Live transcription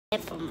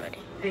If I'm ready.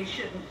 They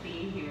shouldn't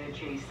be here,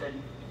 Jason.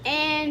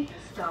 And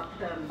Stop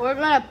them. we're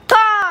gonna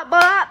pop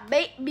up,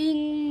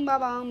 bing, ba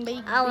bong,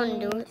 bing. I want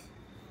to do it.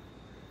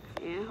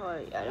 Yeah,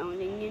 hold, I don't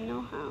think you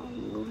know how.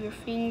 Move your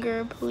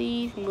finger,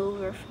 please.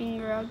 Move your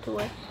finger out the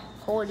way.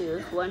 Hold it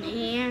with one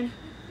hand.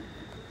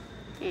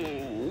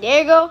 And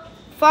there you go.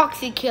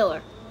 Foxy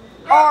Killer.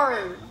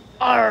 Arr.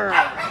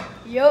 Arr.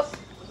 Yup.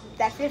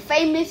 That's a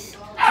famous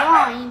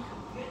line.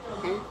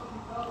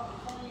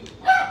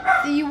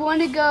 So you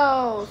want to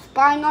go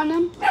spying on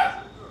them?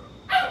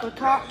 Go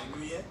talk.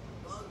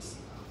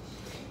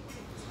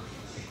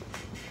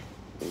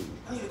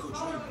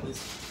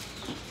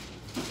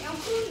 I'm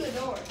closing the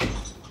door.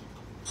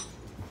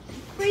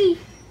 Free.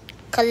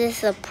 Because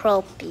it's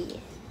appropriate.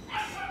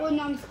 Well,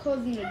 no, I'm just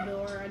closing the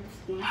door. I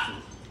just want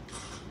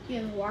to.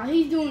 Yeah, while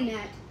he's doing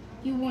that,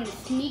 you want to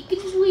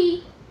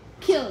sneakily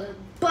kill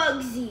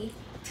Bugsy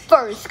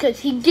first. Because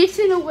he gets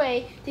in the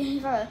way, then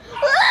he's like,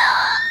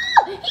 ah!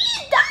 He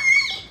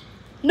died!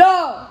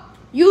 No!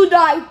 You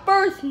die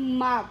first,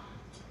 my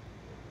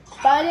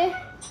buddy.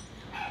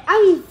 I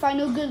don't even find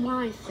no good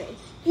lines to say.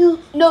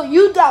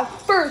 You die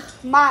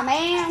first, my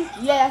man.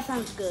 Yeah, that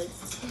sounds good.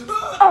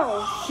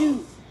 Oh,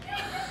 shoot.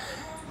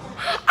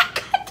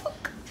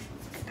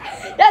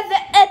 That's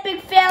an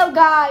epic fail,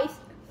 guys.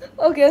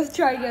 Okay, let's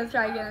try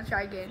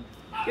again.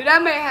 Dude,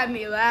 that might have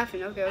me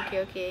laughing.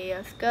 Okay.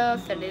 Let's go.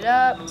 Set it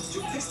up.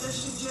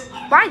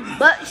 My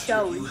butt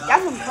showing.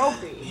 That's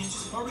appropriate.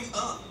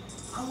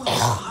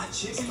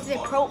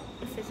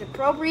 If it's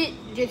appropriate,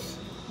 just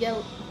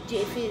yell.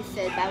 If it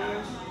says that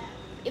word.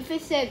 If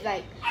it says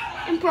like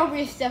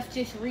inappropriate stuff,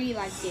 just read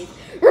like this.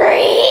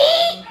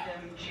 Read.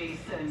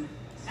 Jason.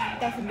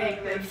 That's a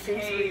big word.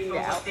 Pay for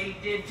what they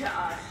did to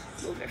us.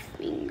 Move your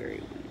finger.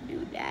 You want to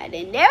do that,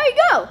 and there we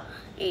go.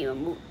 And you want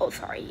to move. Oh,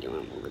 sorry. You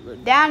want to move it a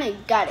little down,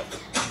 and got it.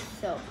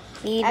 So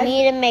You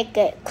need to make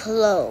it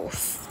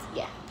close.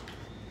 Yeah.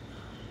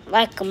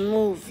 Like a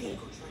movie.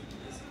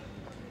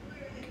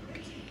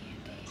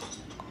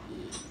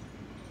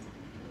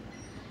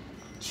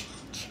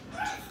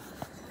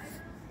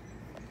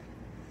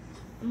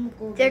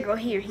 There go.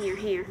 Here.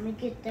 Let me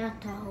get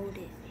that to hold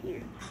it.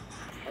 Here.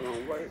 That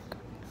won't work.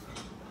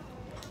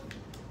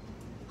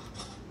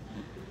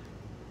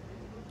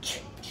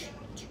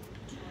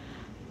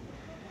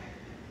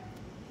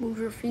 Move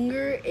your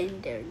finger,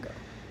 and there you go.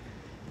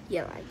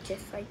 Yeah,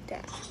 just like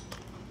that.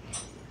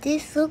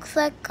 This looks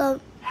like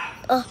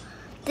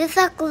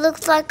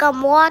looks like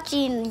I'm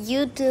watching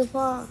YouTube,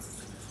 huh?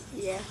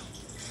 Yeah.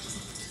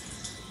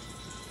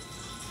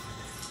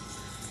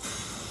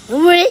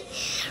 Re.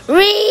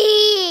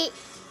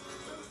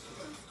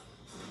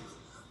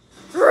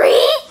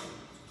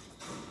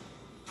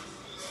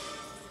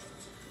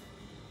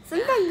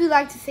 Sometimes we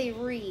like to say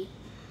re.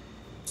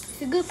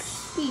 It's a good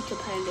speech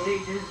appendix. They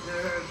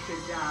deserve to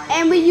die.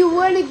 And when you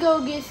want to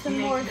go get some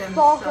Make more them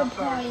stalker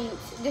suffer.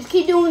 points, just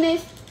keep doing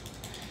this.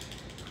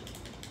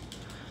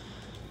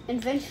 And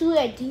eventually,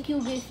 I think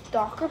you'll get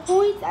stalker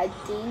points. I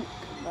think,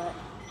 but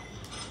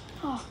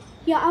oh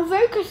yeah, I'm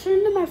very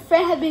concerned that my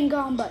friend had been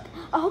gone, but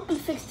I hope he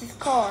fixed his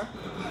car.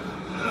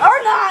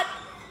 Or not.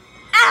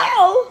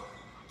 Ow!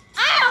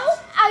 Ow!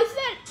 I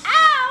said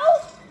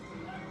ow!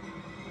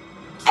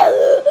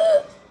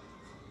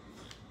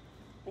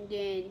 And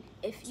then,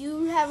 if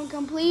you haven't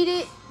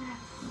completed,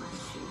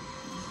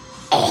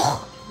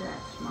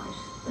 That's my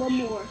one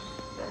more.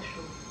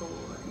 special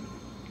boy.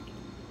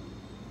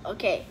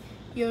 Okay,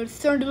 you're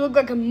starting to look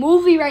like a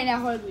movie right now.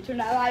 Hold on, we turn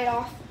that light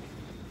off.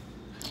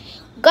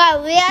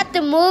 God, we at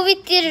the movie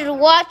theater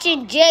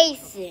watching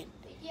Jason.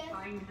 Yes,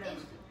 Find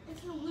them.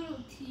 it's a little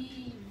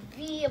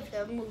TV of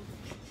the movie.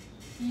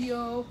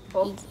 Yo.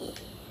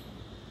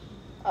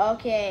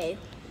 Okay.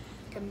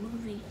 The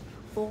movie.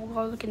 Oh,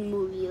 look at the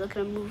movie. Look at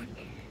the movie.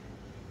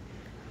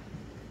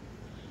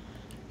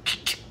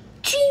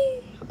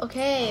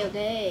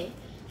 Okay.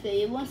 So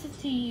it wants us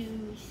to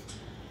use.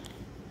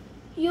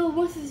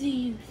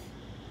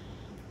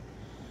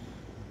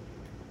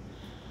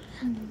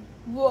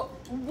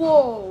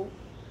 Whoa.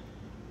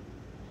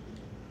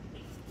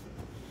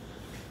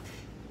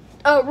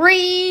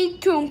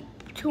 Read too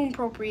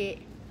appropriate.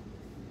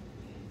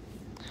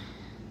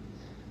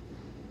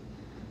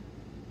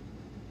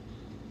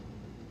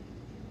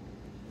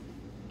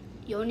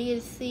 You'll need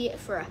to see it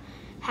for a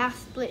half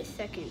split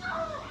second.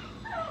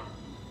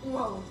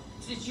 Whoa,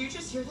 did you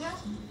just hear that?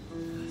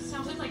 It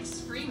sounded like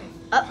screaming.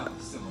 Up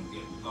Someone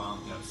getting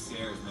bombed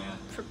upstairs, man.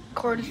 for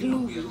Carter's You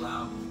don't movie. get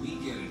loud when we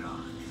get it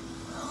on.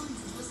 Well,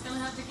 just gonna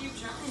have to keep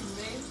trying,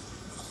 babe.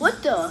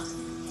 What the?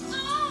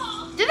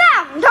 Oh, Did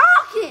I'm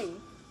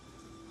talking?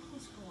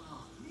 What's going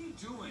on? What are you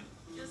doing?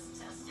 just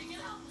testing it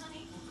out,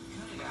 honey.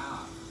 Cut it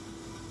out.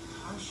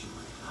 Hush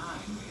my eye,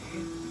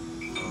 babe.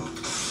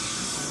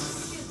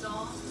 Kids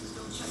off, just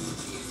go check the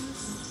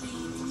fuse,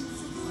 clean.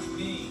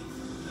 Me,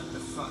 not the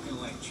fucking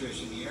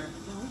electrician here.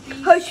 Don't be.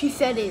 Oh, she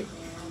said it.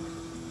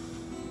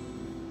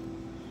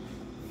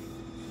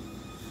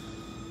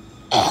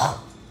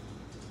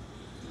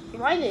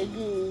 Why did it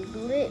get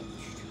glitched?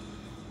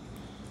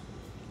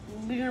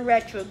 Being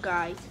retro,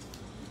 guys.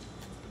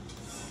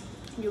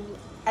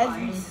 As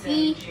we Find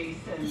see, them,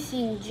 we're Jason.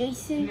 seeing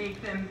Jason.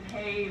 Make them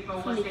pay for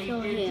Gonna what they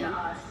kill did him. to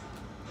us.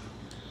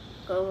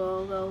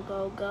 Go, go, go,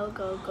 go, go,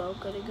 go, go,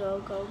 gotta go,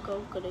 go, go,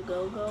 gotta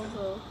go, go,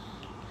 go.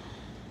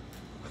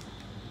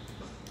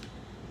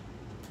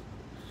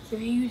 So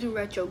he using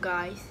retro,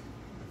 guys.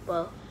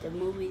 Well, the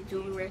movie's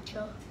doing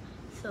retro.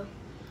 So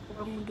we're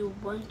gonna do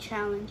one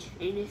challenge,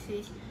 and this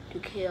is to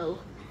kill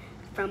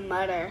from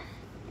murder.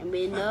 And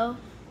we know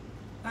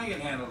I can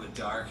handle the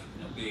dark.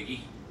 No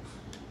biggie.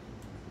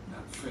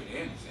 Not afraid of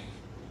anything.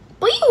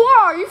 but you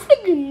are. You're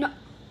finna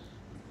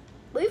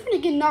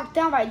get knocked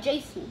down by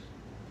Jason.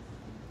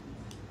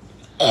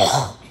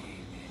 Okay,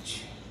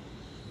 Mitch.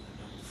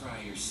 Don't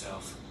fry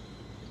yourself.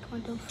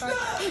 Don't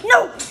fry.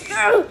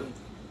 No!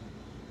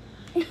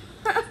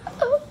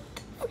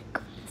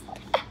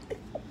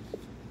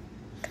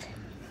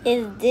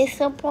 Is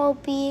this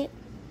appropriate?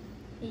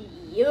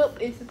 Yup,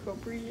 it's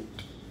appropriate.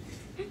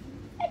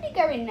 I think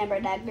I remember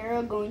that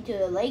girl going to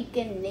the lake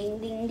and ding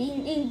ding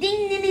ding ding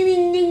ding ding ding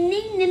ding ding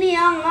ding ding ding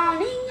ding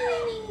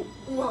ding.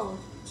 Whoa,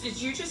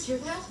 did you just hear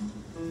that?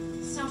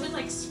 Sounded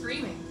like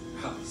screaming.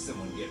 Probably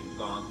someone getting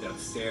bonked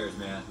upstairs,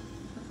 man.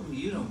 How come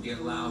you don't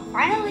get loud when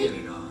Finally. you get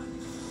it on?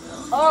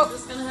 Well, Oh. you're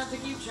just gonna have to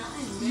keep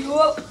trying, babe.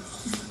 Yup.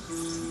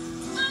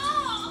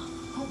 Ah!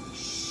 Holy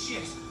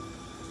shit!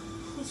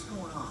 What's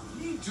going on?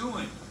 What are you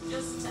doing?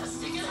 Just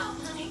testing it out,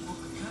 honey.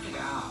 Cut it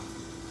out.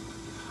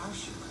 How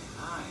should my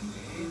eye,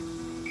 babe?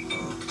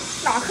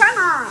 Oh, come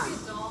on.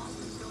 Doll,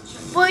 go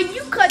check. Boy,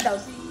 you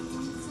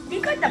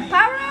cut the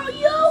power out,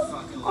 yo.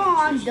 Oh,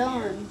 I'm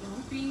done.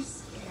 Don't be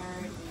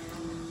scared,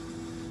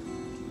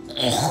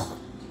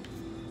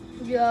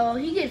 man. Yo,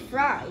 he get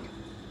fried.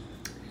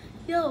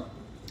 Yo,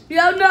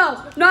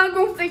 no. No, I'm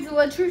gonna fix the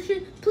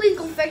electrician. Please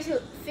go fix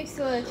the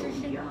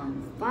electrician.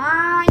 Young,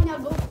 Fine, I'll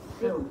go fix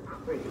so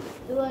pretty.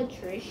 the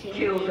electrician.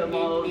 Kill them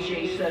all,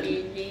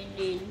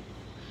 Jason.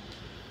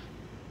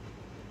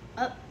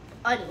 Up,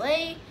 on the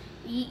way.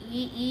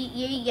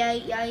 Yeah.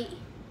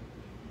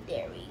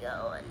 There we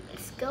go. And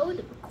let's go to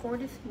record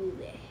this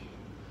movie.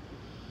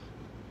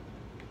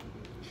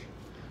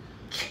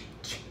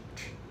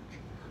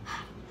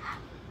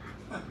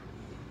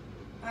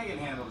 I can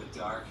handle the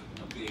dark.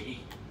 No biggie.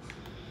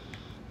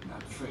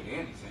 Not afraid of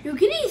anything. Yo,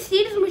 can you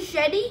see this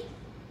machete?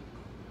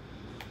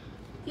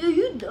 Yo,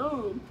 you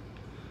dumb.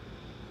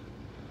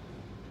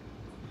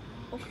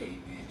 Okay,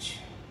 Mitch.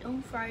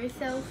 Don't fry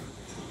yourself.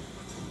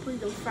 Please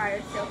don't fry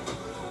yourself.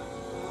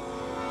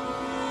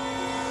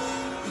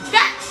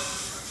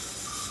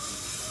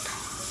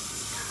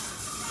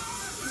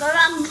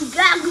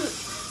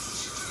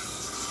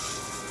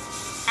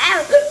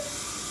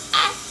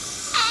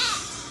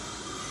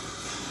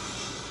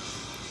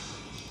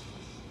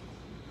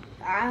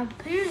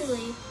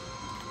 Apparently,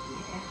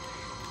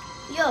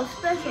 yo,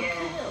 special Yeah.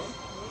 kill.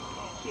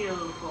 Kill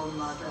for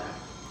mother.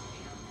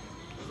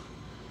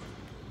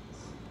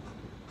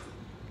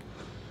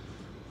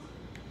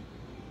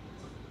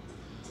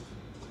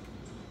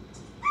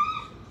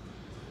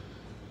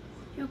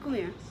 Yo, come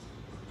here.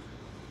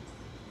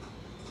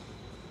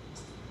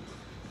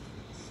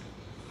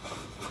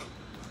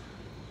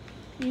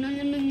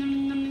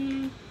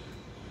 No.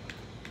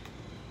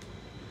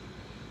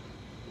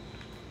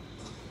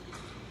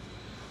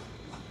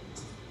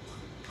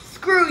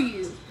 Screw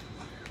you.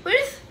 But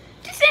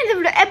this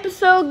ends the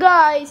episode,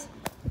 guys.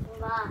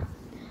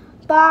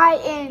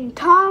 Bye. And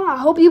Tom, I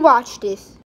hope you watched this.